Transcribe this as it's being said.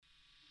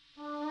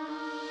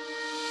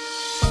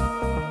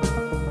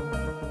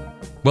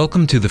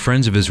Welcome to the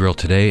Friends of Israel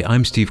Today.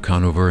 I'm Steve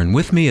Conover, and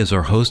with me is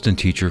our host and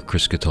teacher,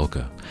 Chris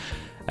Katulka.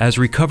 As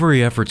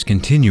recovery efforts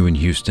continue in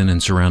Houston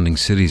and surrounding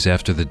cities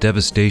after the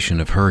devastation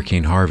of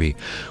Hurricane Harvey,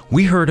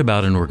 we heard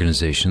about an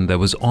organization that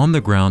was on the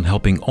ground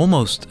helping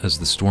almost as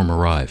the storm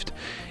arrived.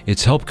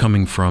 Its help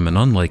coming from an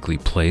unlikely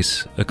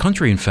place, a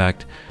country, in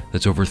fact,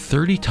 that's over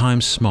 30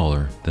 times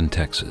smaller than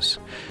Texas.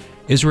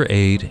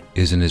 IsraAID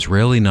is an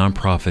Israeli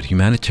nonprofit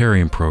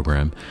humanitarian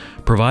program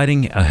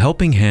providing a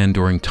helping hand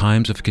during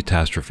times of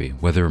catastrophe,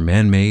 whether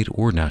man-made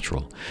or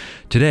natural.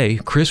 Today,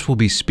 Chris will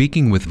be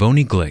speaking with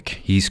Voni Glick.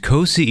 He's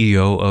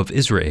co-CEO of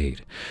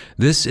IsraAID.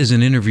 This is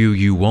an interview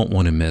you won't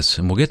want to miss,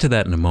 and we'll get to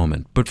that in a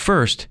moment. But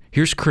first,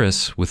 here's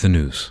Chris with the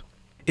news.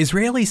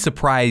 Israeli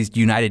surprised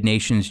United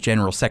Nations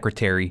General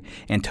Secretary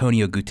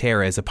Antonio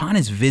Guterres upon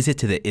his visit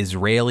to the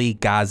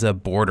Israeli-Gaza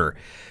border.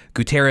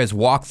 Guterres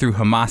walked through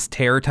Hamas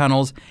terror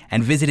tunnels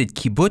and visited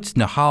Kibbutz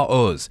Nahal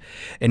Oz,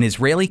 an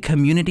Israeli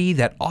community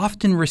that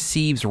often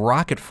receives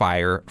rocket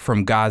fire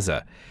from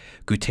Gaza.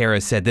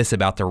 Guterres said this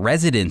about the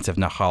residents of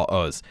Nahal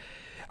Oz: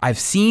 "I've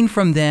seen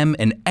from them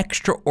an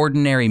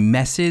extraordinary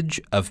message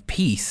of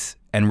peace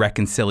and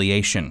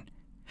reconciliation."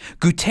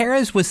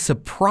 Guterres was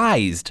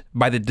surprised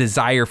by the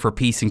desire for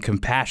peace and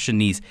compassion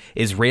these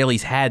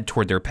Israelis had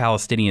toward their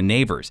Palestinian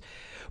neighbors.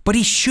 But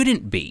he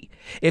shouldn't be.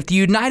 If the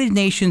United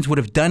Nations would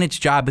have done its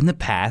job in the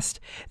past,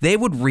 they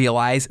would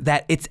realize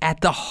that it's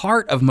at the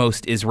heart of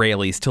most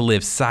Israelis to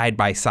live side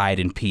by side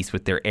in peace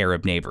with their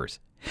Arab neighbors.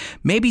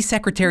 Maybe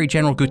Secretary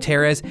General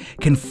Guterres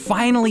can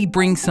finally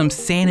bring some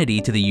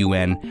sanity to the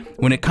UN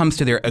when it comes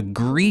to their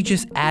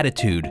egregious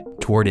attitude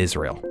toward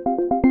Israel.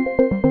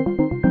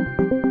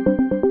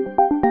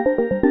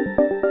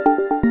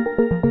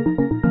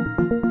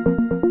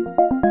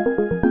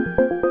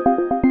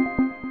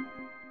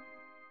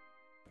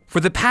 For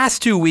the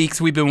past 2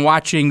 weeks, we've been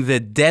watching the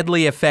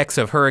deadly effects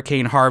of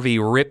Hurricane Harvey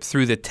rip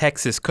through the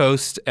Texas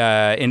coast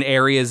in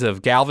areas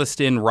of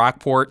Galveston,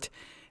 Rockport,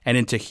 and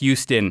into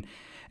Houston.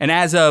 And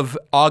as of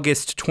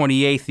August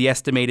 28th, the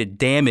estimated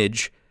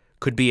damage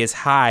could be as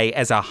high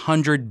as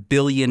 $100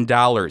 billion.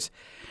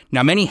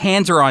 Now, many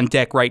hands are on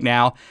deck right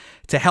now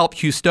to help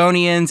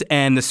Houstonians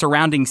and the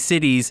surrounding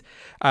cities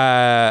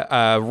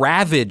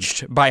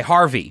ravaged by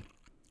Harvey.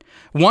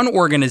 One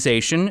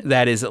organization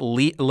that is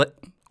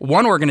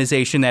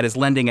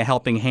lending a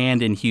helping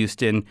hand in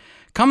Houston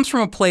comes from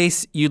a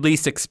place you'd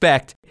least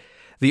expect.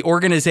 The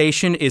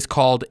organization is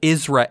called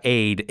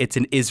IsraAID. It's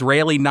an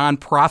Israeli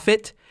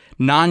nonprofit,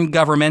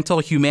 non-governmental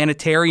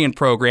humanitarian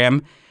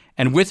program.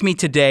 And with me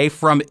today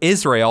from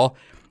Israel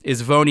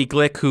is Voni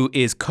Glick, who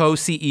is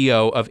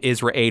co-CEO of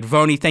IsraAID.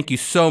 Voni, thank you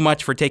so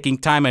much for taking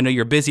time. I know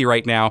you're busy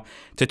right now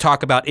to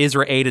talk about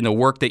IsraAID and the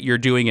work that you're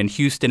doing in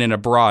Houston and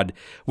abroad.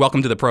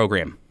 Welcome to the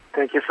program.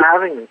 Thank you for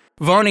having me.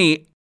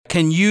 Voni,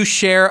 can you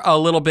share a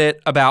little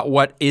bit about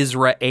what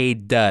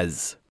IsraAID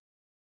does?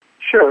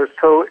 Sure.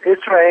 So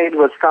IsraAID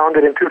was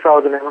founded in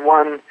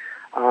 2001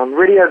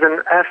 really as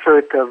an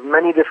effort of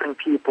many different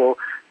people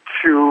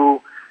to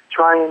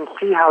try and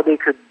see how they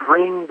could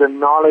bring the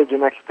knowledge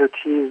and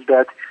expertise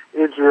that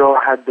Israel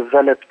had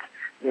developed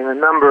in a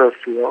number of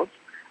fields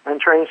and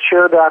try and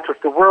share that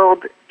with the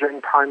world during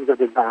times of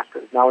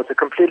disasters. Now, it's a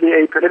completely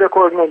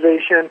apolitical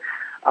organization.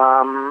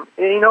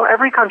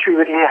 Every country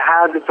really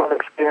has its own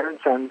experience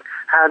and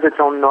has its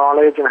own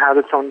knowledge and has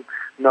its own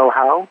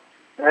know-how.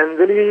 And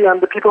really,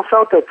 the people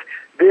felt that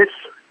this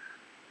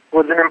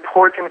was an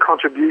important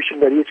contribution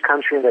that each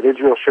country and that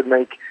Israel should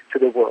make to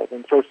the world.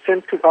 And so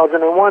since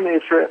 2001,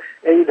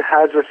 IsraAID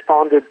has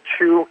responded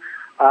to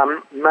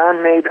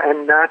man-made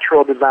and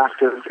natural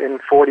disasters in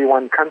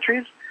 41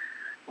 countries.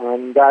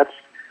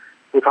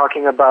 We're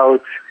talking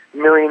about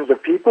millions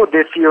of people.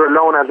 This year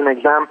alone, as an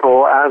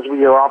example, as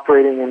we are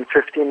operating in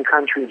 15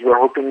 countries, we're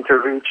hoping to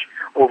reach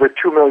over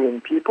 2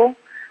 million people,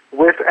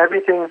 with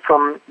everything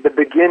from the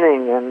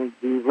beginning and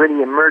the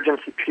really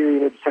emergency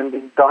period,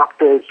 sending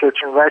doctors, search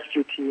and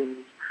rescue teams,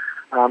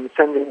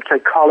 sending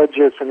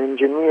psychologists and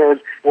engineers,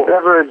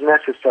 whatever is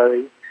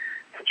necessary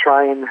to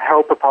try and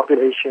help a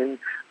population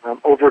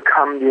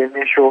overcome the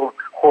initial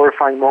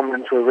horrifying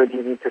moments where we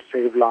really need to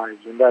save lives.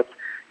 And that's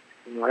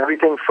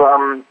everything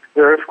from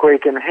the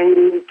earthquake in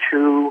Haiti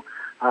to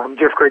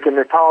the earthquake in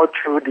Nepal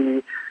to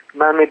the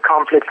man-made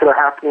conflicts that are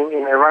happening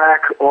in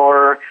Iraq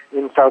or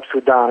in South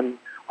Sudan,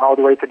 all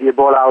the way to the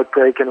Ebola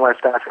outbreak in West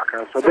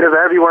Africa. So a bit of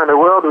everywhere in the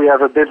world, we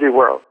have a busy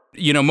world.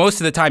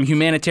 Most of the time,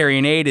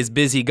 humanitarian aid is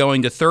busy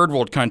going to third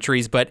world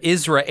countries, but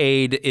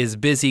IsraAID is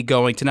busy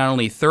going to not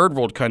only third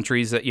world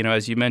countries,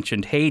 as you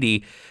mentioned,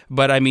 Haiti,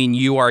 but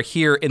you are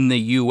here in the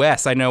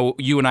U.S. I know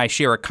you and I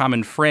share a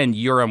common friend,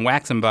 Yoram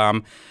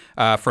Waxenbaum,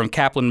 from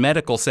Kaplan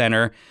Medical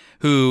Center,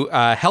 who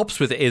helps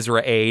with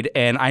IsraAID,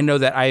 and I know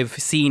that I've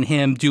seen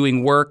him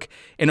doing work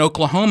in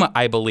Oklahoma,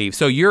 I believe.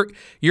 So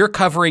you're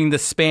covering the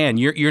span.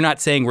 You're not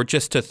saying we're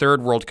just to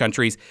third world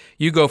countries.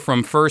 You go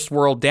from first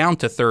world down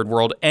to third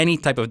world, any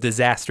type of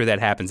disaster that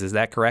happens. Is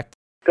that correct?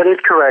 That is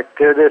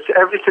correct.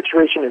 Every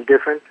situation is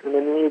different, and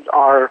the needs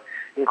are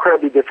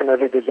incredibly different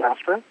every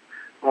disaster.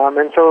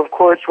 And so, of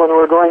course, when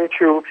we're going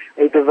to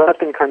a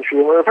developing country,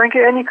 or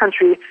frankly any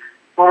country,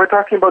 when we're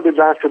talking about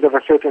disasters of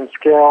a certain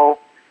scale,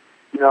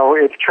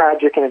 it's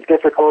tragic and it's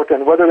difficult,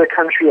 and whether the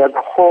country as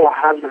a whole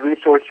has the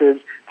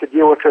resources to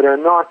deal with it or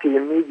not, the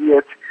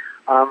immediate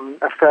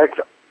effects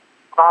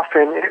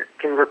often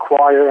can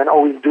require and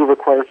always do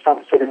require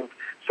some sort of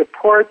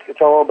support.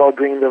 It's all about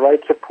bringing the right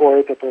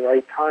support at the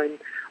right time,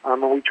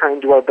 and we try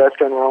and do our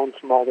best in our own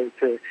small way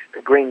to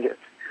bring it.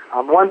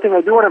 One thing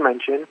I do want to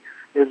mention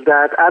is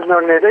that as an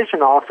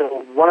organization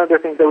also, one of the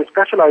things that we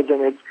specialize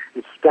in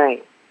is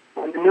staying.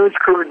 When the news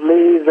crew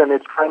leaves and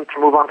it's time to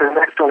move on to the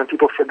next one and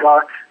people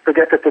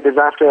forget that the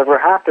disaster ever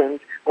happened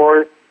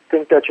or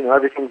think that,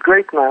 everything's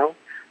great now.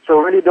 So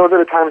really those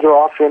are the times where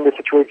often the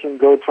situation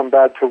goes from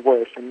bad to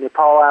worse. In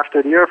Nepal,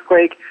 after the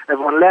earthquake,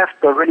 everyone left,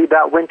 but really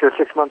that winter,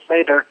 6 months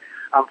later,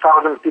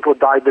 thousands of people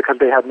died because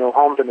they had no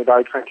homes and they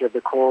died, frankly, of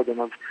the cold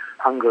and of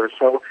hunger.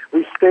 So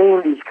we stay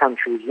in these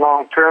countries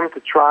long term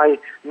to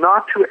try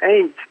not to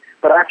aid,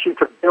 but actually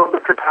to build the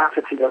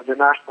capacity of the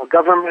national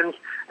governments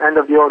and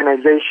of the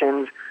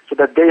organizations so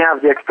that they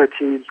have the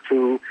expertise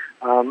to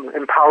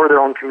empower their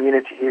own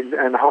communities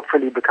and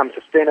hopefully become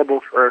sustainable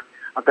for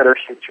a better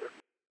future.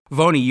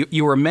 Voni,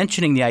 you were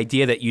mentioning the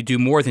idea that you do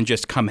more than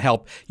just come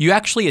help. You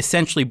actually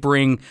essentially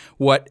bring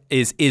what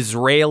is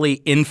Israeli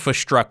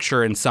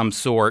infrastructure in some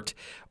sort,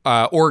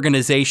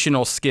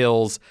 organizational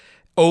skills,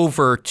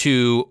 over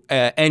to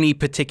any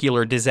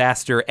particular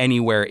disaster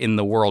anywhere in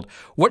the world.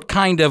 What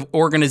kind of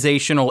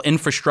organizational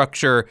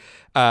infrastructure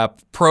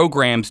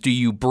programs do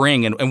you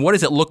bring, and what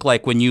does it look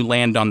like when you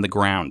land on the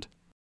ground?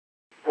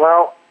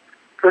 Well,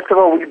 first of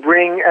all, we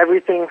bring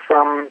everything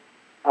from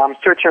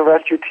search and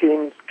rescue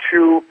teams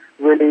to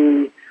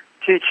really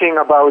teaching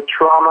about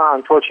trauma.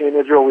 Unfortunately,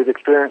 in Israel, we've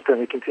experienced and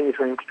we continue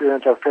to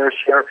experience our fair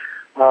share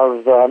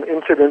of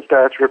incidents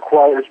that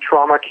requires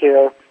trauma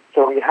care.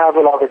 So we have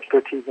a lot of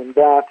expertise in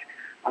that.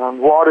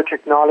 Water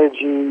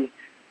technology,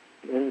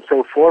 and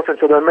so forth. And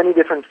so there are many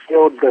different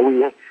fields that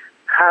we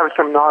have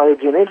some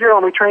knowledge in Israel,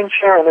 and we try and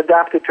share and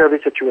adapt it to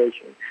every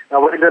situation. Now,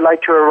 what is it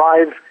like to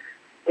arrive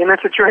in a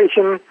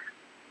situation?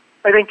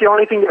 I think the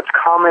only thing that's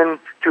common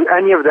to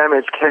any of them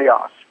is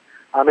chaos.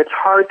 It's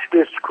hard to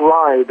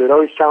describe. It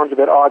always sounds a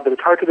bit odd, but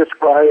it's hard to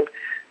describe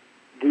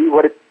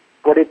what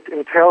it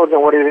entails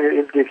and what it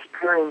is the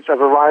experience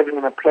of arriving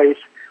in a place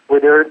where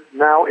there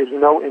now is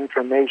no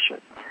information.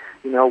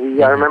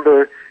 I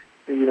remember,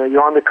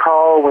 you're on the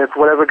call with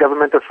whatever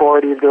government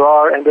authorities there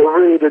are, and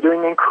they're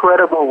doing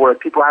incredible work.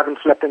 People haven't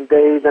slept in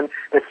days, and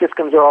the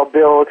systems are all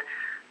built.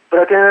 But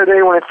at the end of the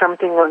day, when it's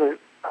something on a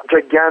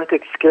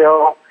gigantic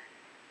scale,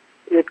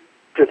 it's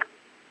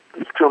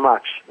too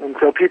much. And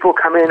so people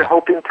come in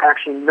hoping to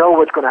actually know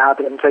what's going to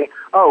happen and say,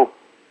 oh,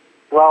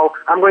 well,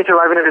 I'm going to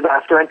arrive in a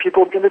disaster, and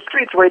people in the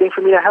streets waiting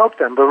for me to help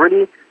them. But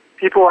really,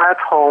 people are at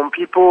home,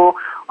 people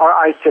are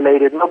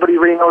isolated, nobody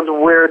really knows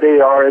where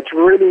they are. It's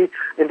really,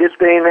 in this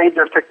day and age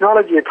of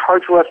technology, it's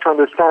hard for us to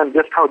understand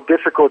just how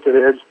difficult it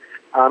is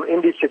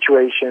in these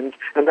situations.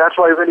 And that's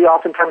why really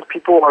oftentimes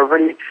people are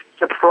really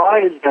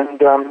surprised and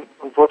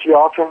unfortunately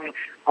often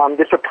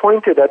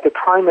disappointed at the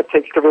time it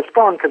takes to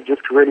respond, because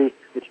just really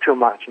it's too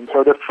much. And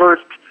so the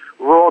first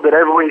role that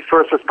every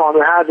first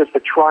responder has is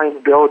to try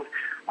and build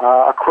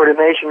a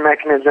coordination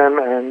mechanism.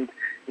 And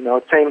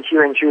same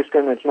here in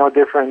Houston, it's no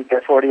different. The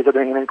authorities are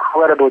doing an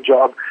incredible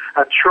job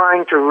at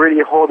trying to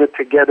really hold it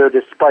together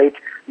despite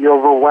the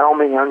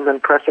overwhelming and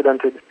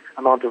unprecedented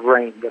amount of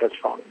rain that has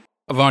fallen.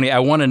 Voni, I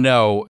want to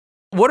know,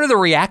 what are the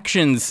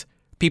reactions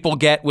people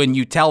get when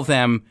you tell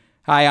them,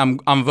 hi, I'm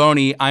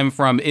Voni, I'm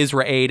from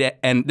IsraAID,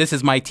 and this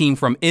is my team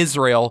from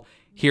Israel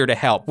here to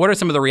help? What are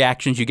some of the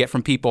reactions you get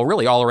from people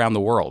really all around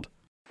the world?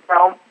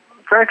 Well,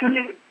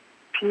 frankly,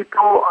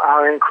 people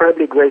are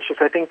incredibly gracious.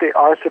 I think they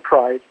are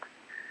surprised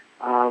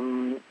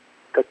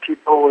that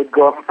people would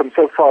go from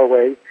so far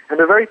away, and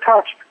they're very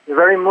touched, they're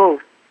very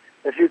moved.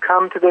 If you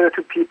come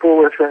to people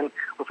with an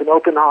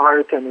open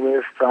heart and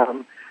with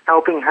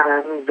helping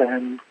hands,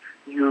 and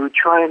you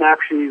try and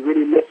actually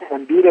really listen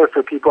and be there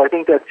for people, I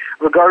think that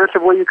regardless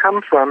of where you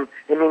come from,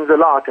 it means a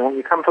lot. And when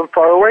you come from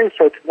far away,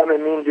 so to them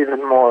it means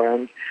even more.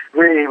 And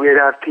really, we'd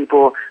have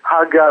people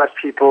hug us,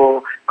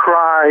 people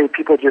cry,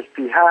 people just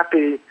be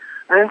happy.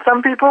 And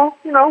some people,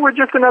 we're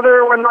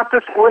not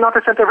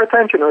the center of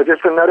attention. We're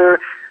just another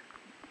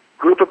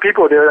group of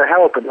people there to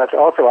help, and that's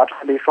also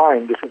absolutely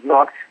fine. This is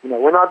not,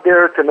 we're not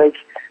there to make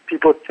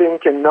people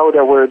think and know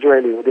that we're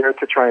Israeli. We're there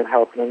to try and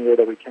help in any way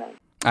that we can.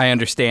 I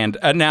understand.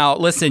 Now,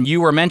 listen, you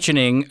were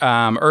mentioning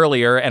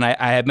earlier, and I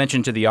had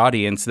mentioned to the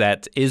audience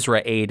that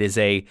IsraAID is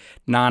a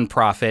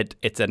nonprofit.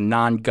 It's a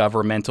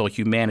non-governmental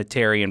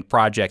humanitarian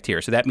project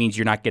here. So that means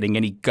you're not getting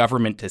any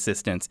government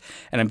assistance.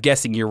 And I'm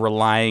guessing you're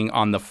relying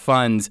on the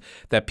funds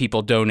that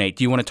people donate.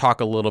 Do you want to talk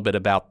a little bit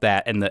about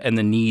that and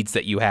the needs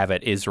that you have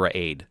at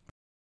IsraAID?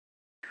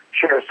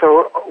 Sure.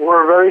 So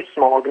we're a very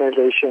small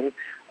organization.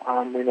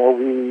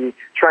 We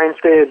try and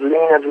stay as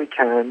lean as we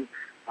can.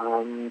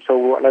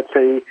 So let's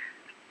say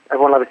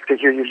everyone loves to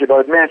hear usually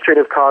about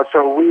administrative costs.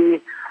 So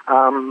we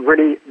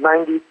really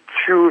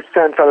 92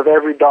 cents out of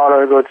every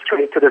dollar goes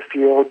straight to the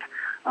field.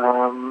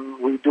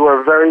 We do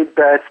our very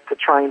best to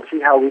try and see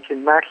how we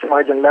can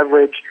maximize and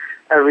leverage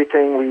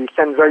everything. We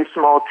send very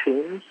small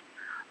teams,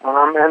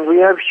 and we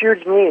have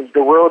huge needs.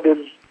 The world is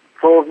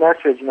full of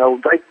messes.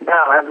 Right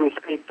now, as we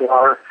speak,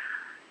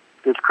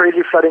 there's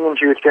crazy flooding in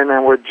Houston,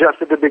 and we're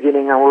just at the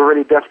beginning, and we're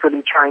really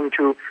desperately trying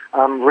to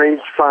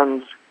raise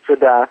funds for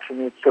that,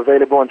 and it's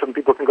available, and some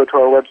people can go to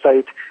our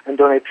website and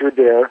donate through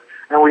there.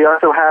 And we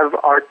also have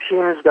our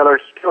teams that are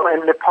still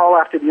in Nepal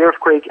after the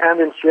earthquake and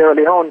in Sierra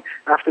Leone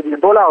after the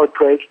Ebola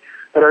outbreak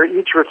that are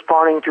each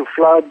responding to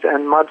floods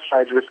and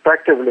mudslides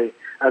respectively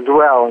as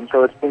well. And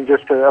so it's been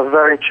just a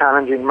very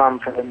challenging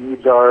month, and the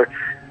needs are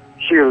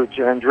huge,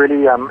 and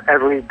really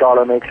every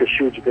dollar makes a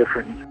huge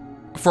difference.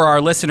 For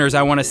our listeners,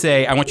 I want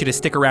you to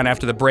stick around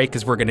after the break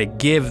because we're going to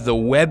give the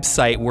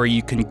website where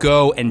you can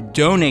go and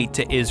donate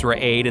to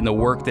IsraAID and the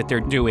work that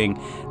they're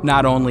doing,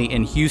 not only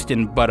in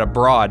Houston, but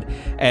abroad.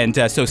 And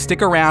so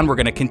stick around. We're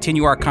going to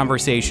continue our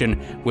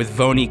conversation with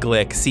Voni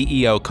Glick,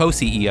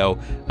 co-CEO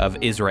of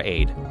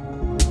IsraAID.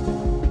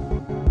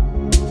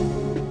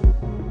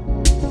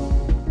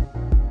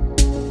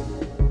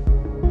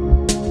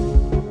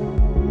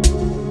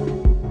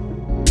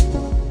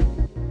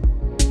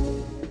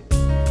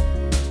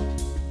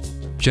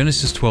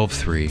 Genesis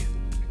 12:3,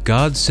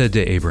 God said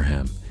to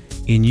Abraham,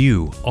 "In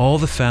you all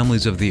the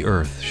families of the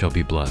earth shall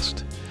be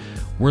blessed."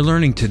 We're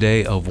learning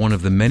today of one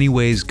of the many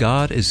ways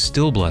God is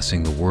still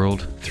blessing the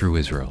world through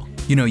Israel.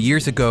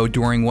 Years ago,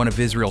 during one of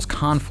Israel's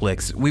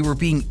conflicts, we were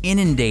being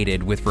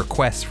inundated with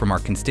requests from our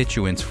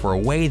constituents for a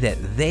way that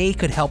they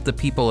could help the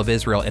people of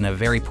Israel in a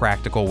very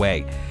practical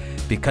way.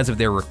 Because of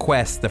their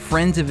requests, the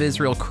Friends of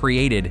Israel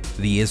created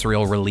the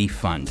Israel Relief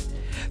Fund.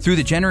 Through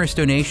the generous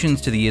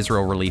donations to the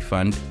Israel Relief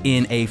Fund,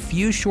 in a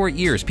few short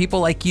years, people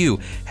like you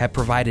have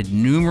provided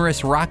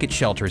numerous rocket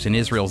shelters in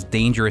Israel's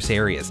dangerous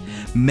areas,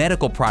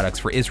 medical products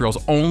for Israel's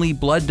only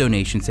blood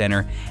donation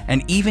center,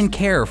 and even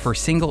care for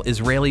single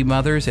Israeli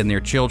mothers and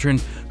their children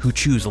who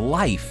choose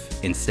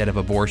life instead of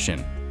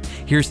abortion.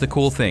 Here's the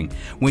cool thing.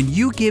 When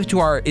you give to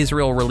our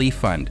Israel Relief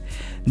Fund,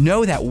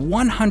 know that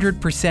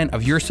 100%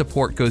 of your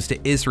support goes to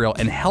Israel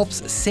and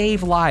helps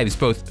save lives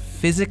both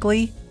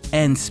physically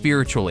and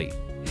spiritually.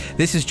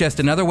 This is just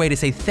another way to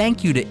say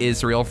thank you to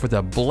Israel for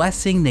the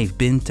blessing they've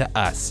been to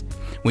us.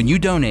 When you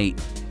donate,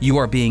 you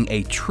are being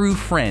a true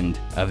friend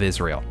of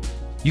Israel.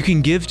 You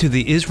can give to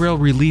the Israel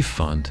Relief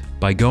Fund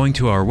by going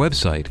to our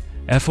website,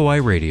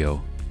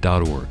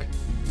 foiradio.org.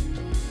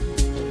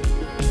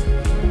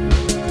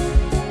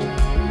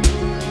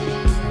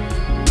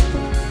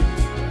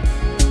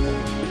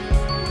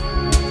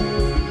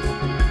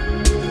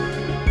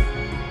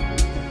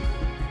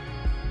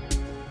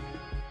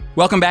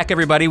 Welcome back,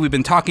 everybody. We've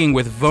been talking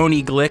with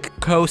Voni Glick,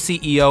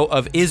 co-CEO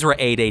of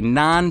IsraAID, a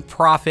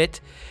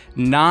non-profit,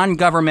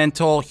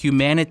 non-governmental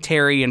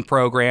humanitarian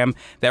program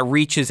that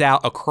reaches out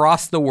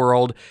across the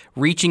world,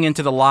 reaching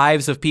into the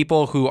lives of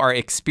people who are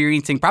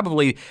experiencing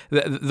probably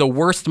the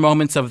worst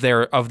moments of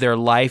their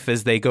life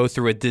as they go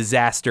through a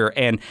disaster.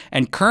 And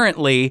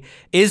currently,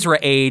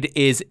 IsraAID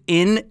is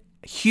in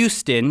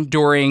Houston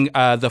during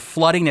the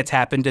flooding that's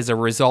happened as a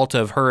result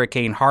of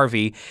Hurricane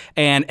Harvey,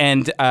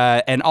 and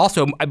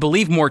also I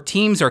believe more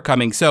teams are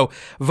coming. So,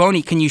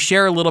 Voni, can you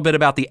share a little bit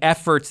about the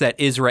efforts that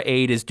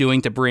IsraAID is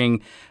doing to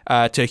bring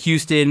to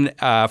Houston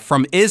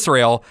from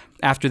Israel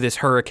after this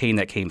hurricane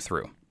that came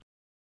through?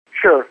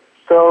 Sure.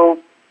 So,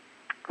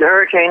 the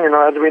hurricane,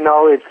 as we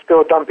know, it's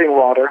still dumping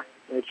water.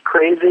 It's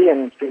crazy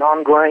and it's been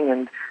ongoing,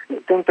 and you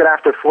think that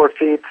after 4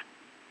 feet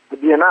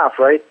would be enough,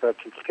 right? But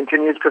it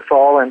continues to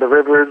fall, and the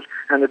rivers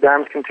and the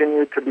dams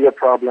continue to be a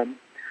problem.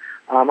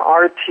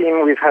 Our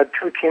team, we've had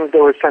 2 teams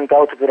that were sent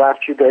out over the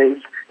last few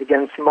days,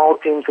 again, small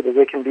teams so that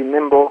they can be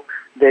nimble.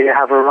 They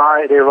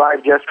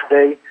arrived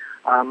yesterday,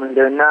 and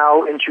they're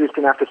now in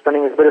Houston after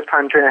spending a bit of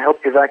time trying to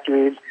help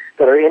evacuees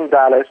that are in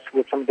Dallas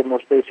with some of the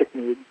most basic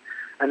needs.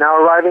 And now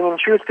arriving in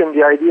Houston,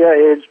 the idea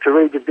is to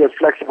really just be as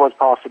flexible as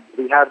possible.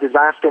 We have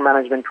disaster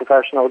management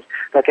professionals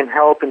that can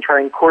help and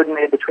try and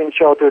coordinate between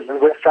shelters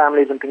and with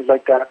families and things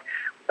like that.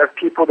 We have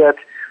people that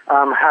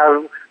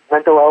have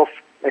mental health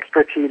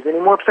expertise,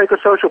 and more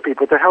psychosocial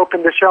people to help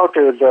in the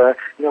shelters.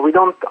 We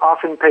don't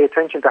often pay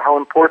attention to how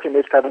important it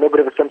is to have a little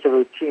bit of a sense of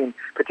routine,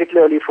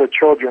 particularly for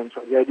children.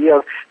 So the idea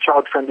of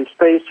child-friendly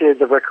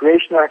spaces, of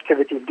recreational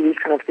activities, these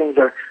kind of things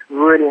are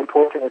really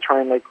important to try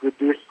and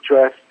reduce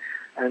stress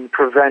and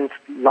prevent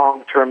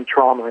long-term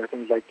trauma or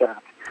things like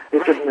that.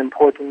 This is an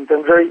important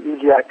and very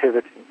easy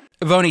activity.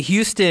 Voni,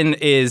 Houston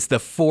is the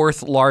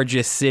 4th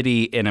largest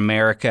city in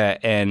America,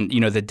 and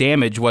the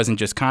damage wasn't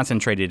just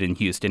concentrated in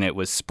Houston, it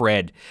was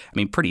spread,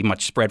 pretty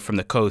much spread from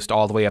the coast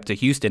all the way up to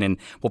Houston, and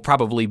will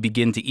probably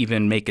begin to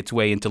even make its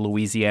way into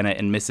Louisiana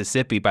and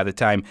Mississippi by the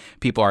time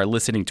people are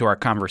listening to our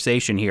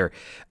conversation here.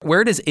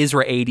 Where does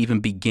IsraAID even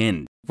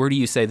begin? Where do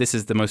you say this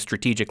is the most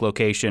strategic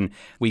location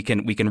we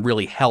can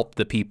really help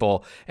the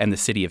people and the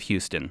city of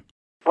Houston?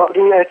 Well,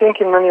 I think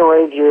in many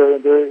ways you're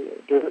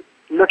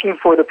looking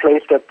for the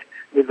place that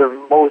is of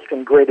most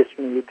and greatest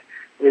need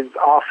is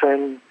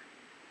often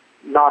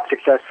not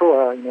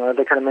successful. As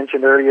I kind of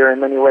mentioned earlier, in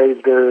many ways,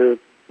 the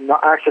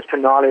access to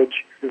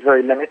knowledge is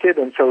very limited.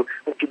 And so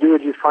what you do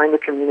is you find the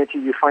community,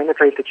 you find the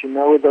place that you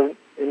know is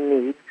in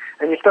need,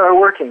 and you start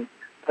working.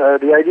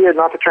 The idea is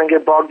not to try and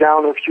get bogged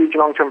down with huge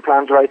long-term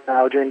plans right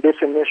now. During this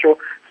initial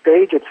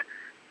stage, it's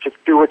just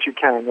do what you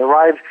can.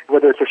 Arrive,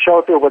 whether it's a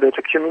shelter, whether it's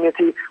a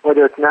community,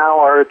 whether it's now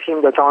our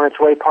team that's on its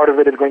way. Part of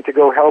it is going to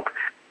go help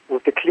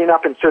with the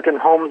cleanup in certain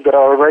homes that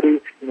are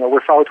already,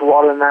 without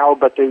water now,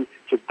 but they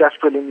just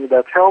desperately need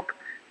that help.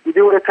 You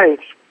do what it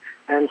takes.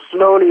 And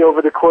slowly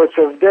over the course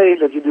of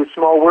days, as you do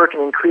small work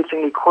and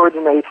increasingly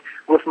coordinate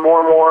with more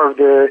and more of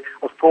the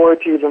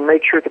authorities and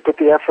make sure to put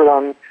the effort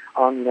on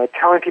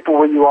telling people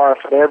where you are,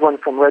 so that everyone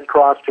from Red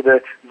Cross to the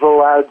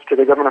VOADs to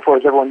the government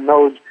authorities, everyone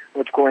knows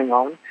what's going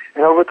on.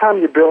 And over time,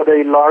 you build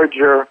a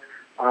larger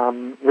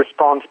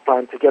response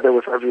plan together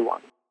with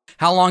everyone.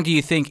 How long do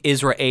you think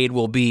IsraAID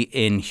will be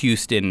in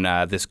Houston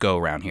this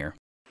go-around here?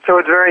 So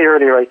it's very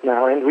early right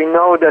now, and we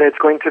know that it's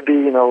going to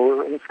be,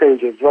 in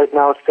stages. Right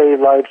now, Save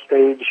Life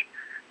stage,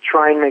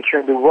 try and make sure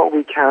and do what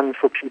we can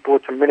for people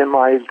to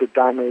minimize the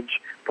damage,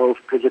 both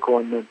physical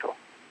and mental.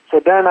 So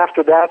then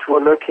after that,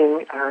 we're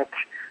looking at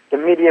the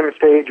medium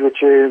stage,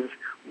 which is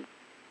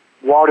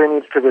water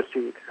needs to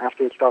recede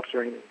after it stops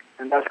raining.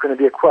 And that's going to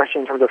be a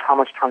question in terms of how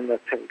much time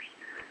that takes.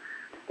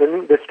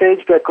 The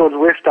stage that goes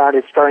with that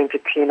is starting to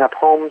clean up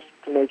homes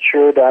to make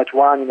sure that, we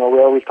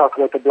always talk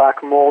about the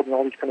black mold and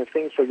all these kind of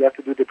things, so you have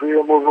to do debris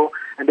removal.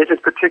 And this is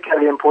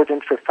particularly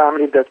important for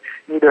families that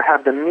neither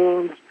have the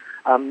means,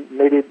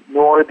 maybe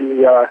nor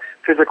the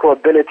physical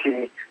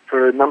ability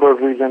for a number of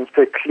reasons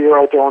to clear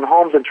out their own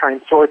homes and try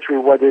and sort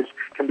through what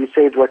can be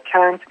saved, what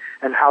can't,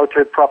 and how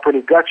to properly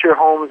gut your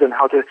homes and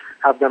how to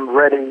have them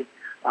ready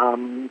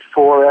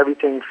for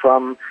everything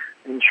from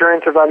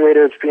insurance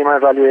evaluators, FEMA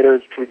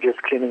evaluators, to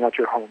just cleaning out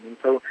your home. And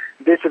so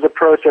this is a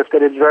process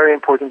that is very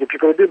important for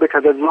people to do,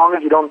 because as long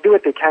as you don't do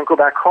it, they can't go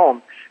back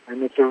home.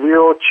 And it's a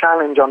real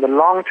challenge on the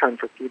long term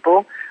for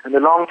people. And the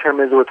long term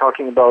is we're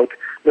talking about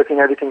looking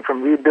at everything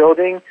from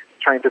rebuilding,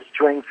 trying to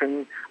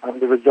strengthen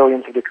the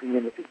resilience of the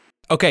community.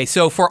 Okay,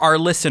 so for our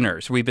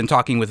listeners, we've been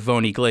talking with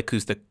Voni Glick,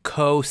 who's the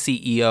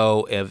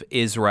co-CEO of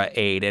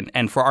IsraAID.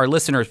 And for our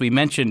listeners, we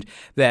mentioned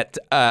that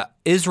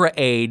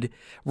IsraAID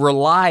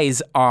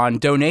relies on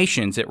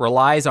donations. It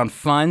relies on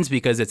funds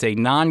because it's a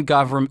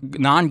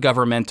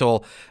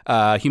non-governmental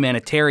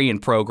humanitarian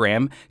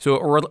program. So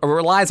it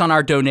relies on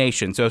our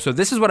donations. So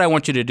this is what I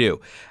want you to do.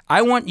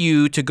 I want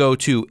you to go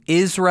to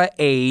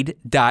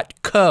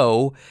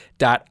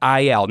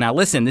IsraAID.co.il. Now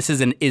listen, this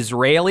is an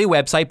Israeli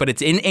website, but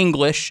it's in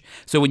English.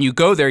 So when you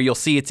go there, you'll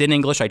see it's in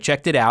English. I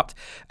checked it out.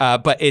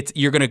 But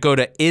you're going to go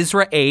to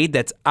IsraAID.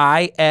 That's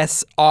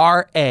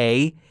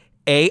IsraAID,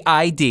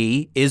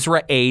 IsraAID.co.il,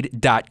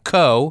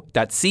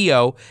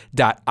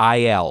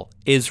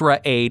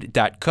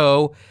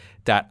 IsraAID.co.il.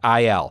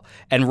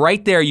 And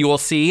right there you will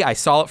see, I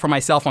saw it for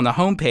myself on the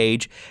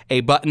homepage, a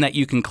button that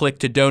you can click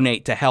to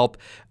donate to help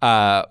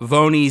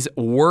Voni's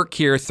work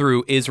here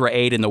through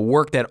IsraAID and the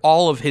work that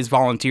all of his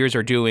volunteers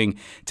are doing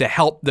to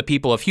help the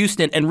people of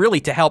Houston and really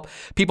to help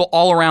people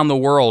all around the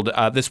world,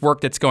 this work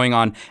that's going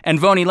on. And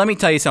Voni, let me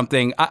tell you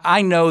something.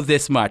 I know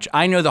this much.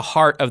 I know the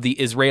heart of the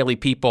Israeli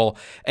people,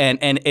 and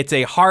it's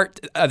a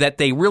heart that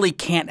they really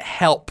can't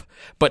help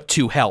but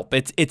to help.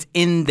 It's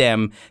in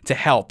them to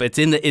help. It's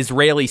in the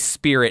Israeli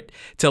spirit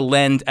to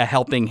lend a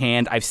helping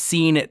hand. I've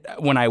seen it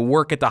when I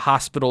work at the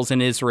hospitals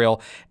in Israel.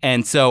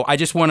 And so I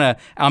just want to,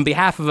 on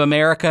behalf of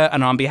America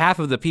and on behalf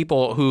of the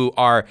people who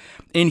are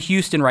in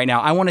Houston right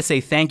now, I want to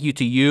say thank you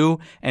to you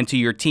and to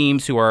your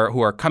teams who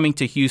are coming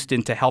to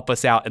Houston to help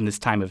us out in this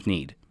time of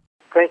need.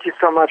 Thank you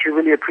so much. We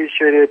really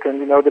appreciate it.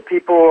 And, the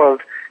people of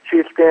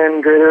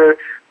Houston, greater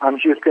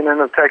Houston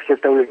and of Texas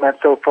that we've met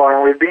so far.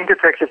 And we've been to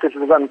Texas. This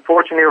is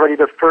unfortunately already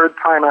the third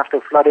time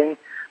after flooding,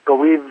 but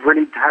we've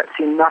really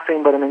seen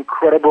nothing but an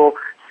incredible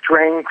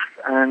strength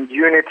and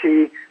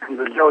unity and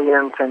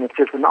resilience, and it's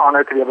just an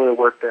honor to be able to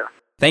work there.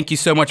 Thank you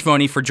so much,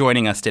 Voni, for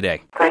joining us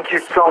today. Thank you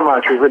so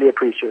much. We really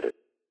appreciate it.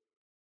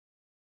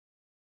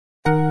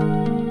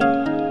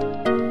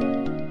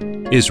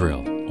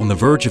 Israel, on the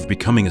verge of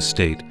becoming a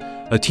state,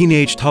 a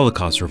teenage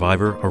Holocaust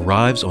survivor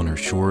arrives on her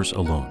shores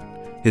alone.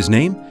 His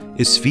name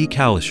is Zvi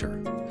Kalisher.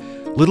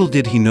 Little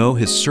did he know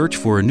his search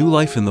for a new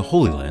life in the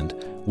Holy Land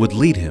would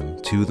lead him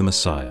to the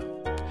Messiah.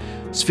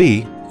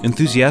 Zvi,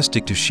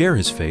 enthusiastic to share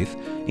his faith,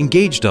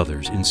 engaged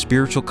others in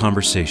spiritual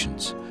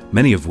conversations,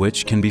 many of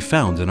which can be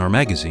found in our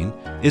magazine,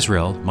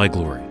 Israel, My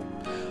Glory.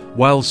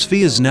 While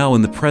Zvi is now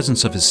in the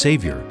presence of his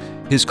Savior,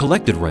 his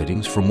collected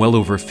writings from well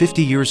over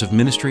 50 years of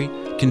ministry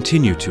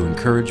continue to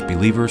encourage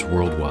believers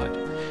worldwide.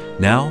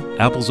 Now,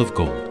 Apples of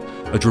Gold,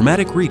 a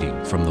dramatic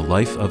reading from the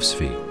life of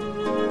Zvi.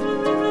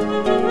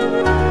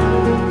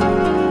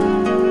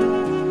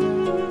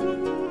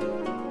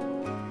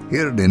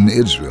 Here in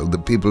Israel, the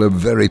people are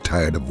very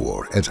tired of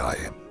war, as I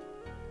am.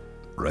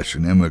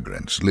 Russian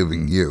immigrants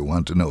living here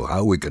want to know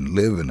how we can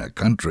live in a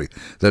country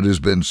that has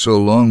been so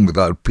long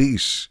without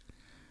peace.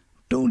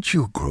 "Don't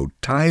you grow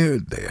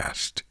tired?" they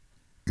asked.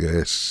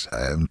 "Yes,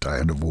 I am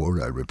tired of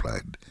war," I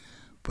replied,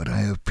 "but I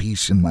have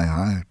peace in my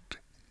heart."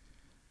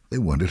 They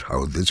wondered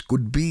how this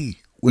could be.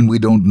 When we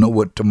don't know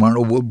what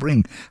tomorrow will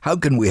bring, how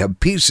can we have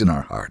peace in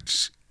our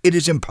hearts? It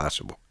is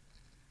impossible.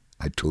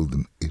 I told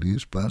them it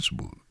is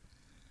possible.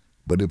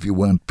 But if you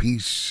want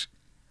peace,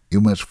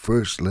 you must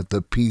first let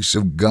the peace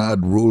of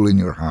God rule in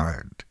your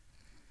heart.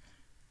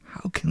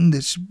 "How can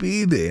this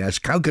be?" they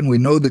asked. "How can we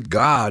know that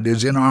God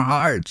is in our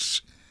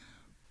hearts?"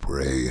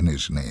 Pray in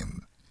His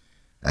name,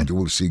 and you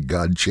will see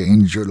God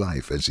change your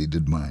life as He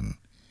did mine.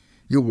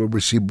 You will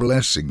receive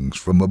blessings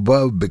from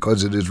above,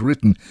 because it is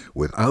written,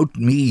 "Without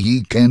me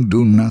ye can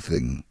do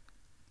nothing."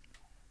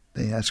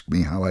 They asked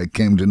me how I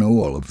came to know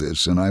all of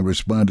this, and I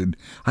responded,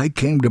 "I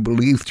came to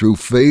believe through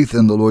faith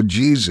in the Lord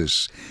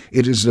Jesus.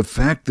 It is the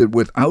fact that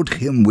without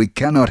Him we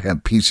cannot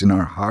have peace in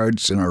our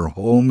hearts, in our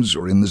homes,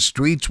 or in the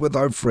streets with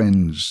our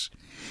friends."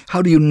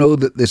 "How do you know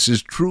that this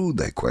is true?"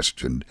 they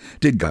questioned.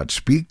 "Did God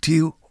speak to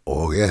you?"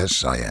 "Oh,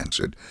 yes," I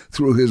answered,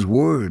 "through His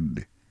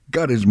Word.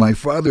 God is my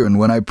Father, and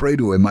when I pray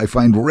to Him, I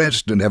find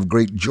rest and have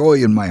great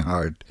joy in my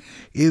heart.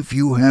 If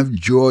you have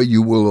joy,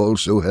 you will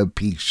also have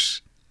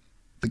peace."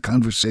 The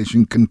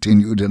conversation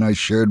continued, and I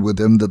shared with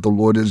them that the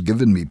Lord has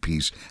given me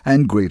peace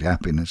and great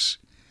happiness.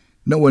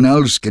 No one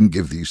else can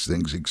give these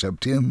things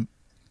except Him.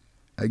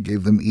 I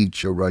gave them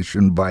each a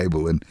Russian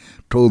Bible and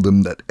told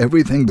them that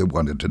everything they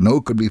wanted to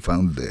know could be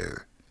found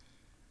there.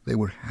 They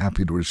were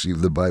happy to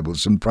receive the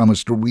Bibles and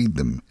promised to read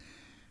them.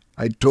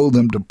 I told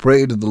them to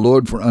pray to the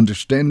Lord for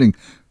understanding,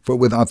 for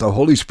without the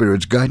Holy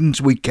Spirit's guidance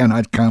we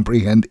cannot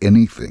comprehend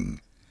anything.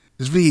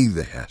 "Zvi,"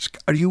 they asked,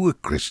 "are you a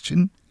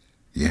Christian?"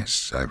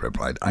 "Yes," I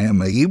replied, "I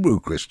am a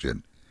Hebrew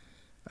Christian."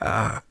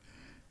 "Ah,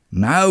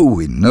 now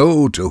we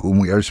know to whom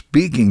we are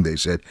speaking," they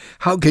said.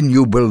 "How can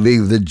you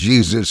believe that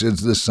Jesus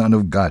is the Son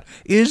of God?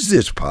 Is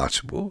this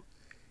possible?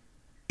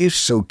 If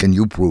so, can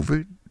you prove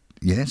it?"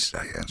 "Yes,"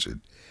 I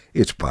answered,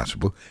 "it's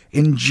possible.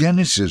 In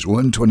Genesis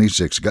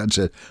 1:26, God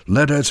said,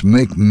 'Let us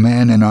make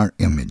man in our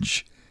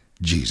image.'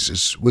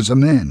 Jesus was a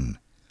man.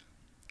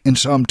 In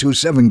Psalm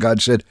 2:7,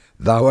 God said,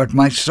 'Thou art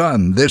my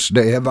son, this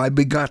day have I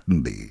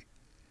begotten thee.'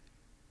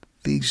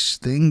 These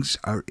things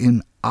are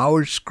in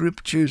our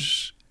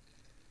scriptures.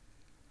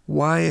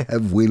 Why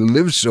have we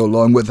lived so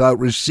long without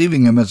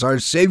receiving Him as our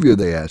Savior?"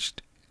 they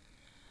asked.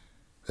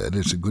 "That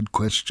is a good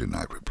question,"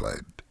 I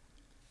replied.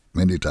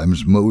 Many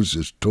times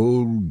Moses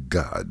told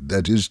God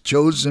that His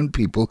chosen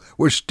people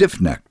were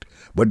stiff-necked,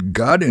 but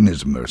God in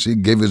His mercy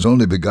gave His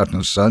only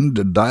begotten Son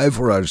to die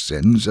for our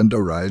sins and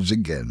to rise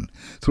again.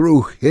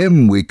 Through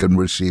Him we can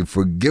receive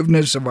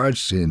forgiveness of our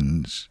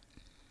sins.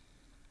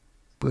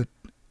 But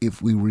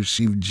if we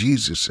receive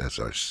Jesus as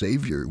our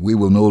Savior, we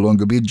will no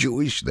longer be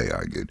Jewish, they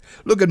argued.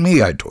 "Look at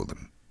me," I told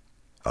them.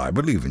 "I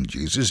believe in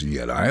Jesus, and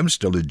yet I am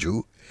still a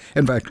Jew.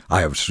 In fact, I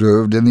have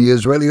served in the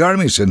Israeli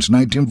army since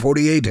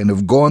 1948 and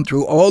have gone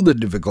through all the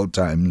difficult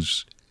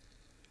times.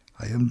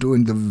 I am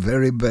doing the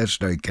very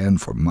best I can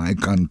for my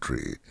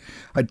country.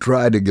 I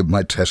try to give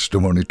my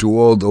testimony to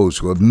all those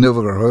who have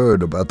never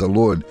heard about the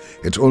Lord.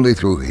 It's only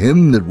through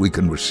Him that we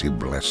can receive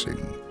blessing."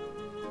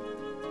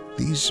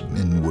 These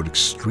men were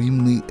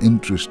extremely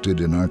interested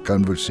in our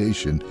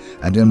conversation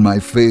and in my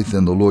faith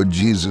in the Lord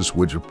Jesus,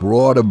 which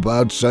brought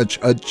about such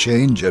a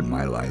change in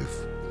my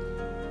life.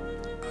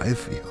 I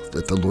feel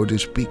that the Lord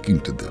is speaking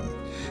to them.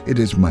 It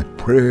is my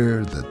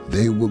prayer that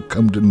they will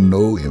come to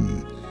know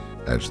Him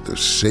as the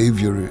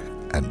Savior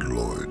and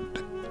Lord.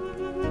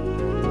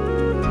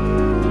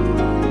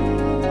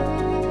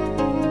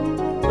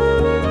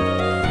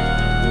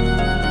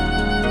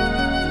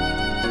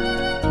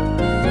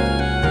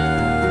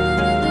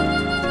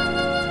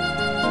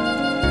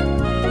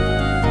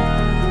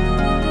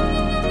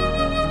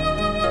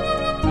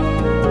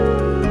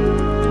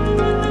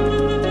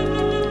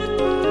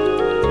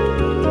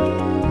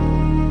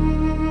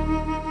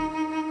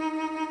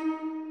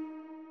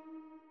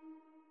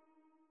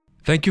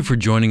 Thank you for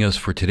joining us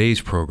for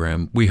today's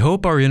program. We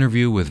hope our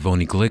interview with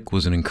Voni Glick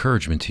was an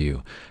encouragement to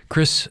you.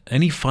 Chris,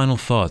 any final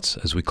thoughts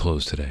as we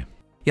close today?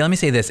 Yeah, let me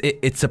say this.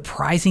 It's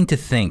surprising to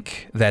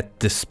think that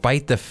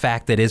despite the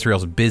fact that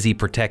Israel's busy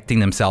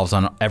protecting themselves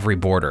on every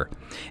border,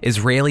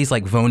 Israelis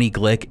like Voni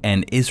Glick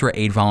and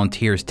IsraAID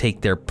volunteers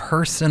take their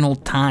personal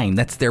time,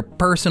 that's their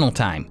personal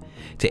time,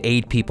 to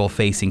aid people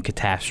facing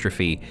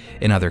catastrophe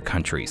in other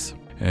countries.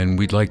 And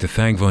we'd like to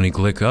thank Voni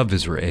Glick of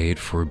IsraAID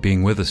for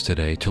being with us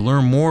today. To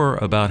learn more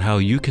about how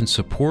you can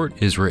support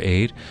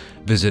IsraAID,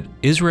 visit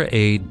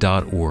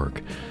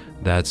IsraAID.org.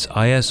 That's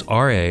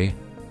IsraAID.org.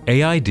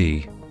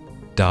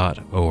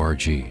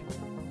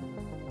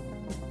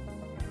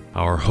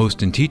 Our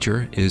host and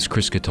teacher is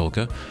Chris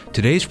Katulka.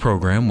 Today's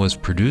program was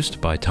produced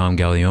by Tom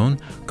Gallione,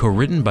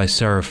 co-written by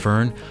Sarah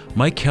Fern,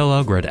 Mike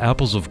Kellogg read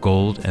Apples of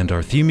Gold, and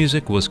our theme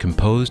music was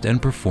composed and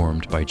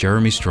performed by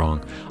Jeremy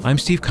Strong. I'm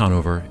Steve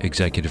Conover,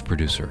 executive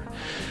producer.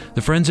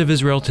 The Friends of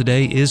Israel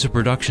Today is a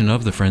production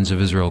of the Friends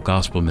of Israel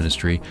Gospel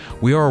Ministry.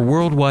 We are a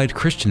worldwide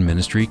Christian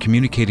ministry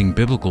communicating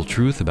biblical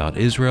truth about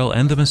Israel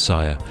and the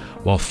Messiah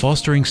while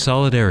fostering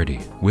solidarity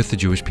with the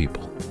Jewish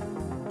people.